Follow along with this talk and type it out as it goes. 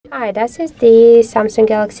Hi, this is the Samsung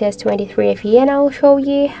Galaxy S23 FE and I'll show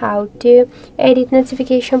you how to edit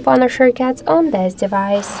notification panel shortcuts on this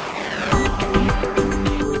device.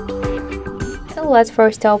 So let's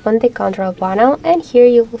first open the control panel, and here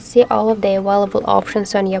you will see all of the available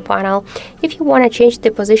options on your panel. If you want to change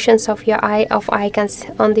the positions of your icons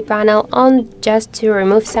on the panel, just to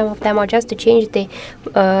remove some of them or just to change the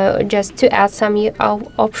just to add some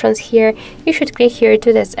options here, you should click here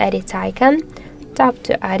to this edit icon. Tap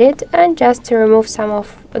to edit, and just to remove some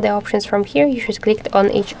of the options from here, you should click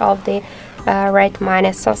on each of the red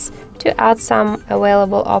minuses. To add some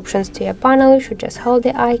available options to your panel, you should just hold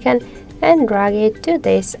the icon and drag it to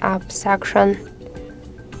this up section.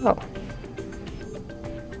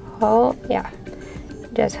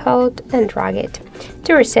 Just hold and drag it.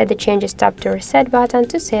 To reset the changes, tap the reset button.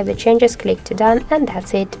 To save the changes, click to done, and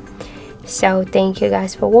that's it. So thank you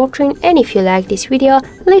guys for watching, and if you like this video,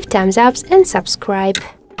 leave thumbs up and subscribe.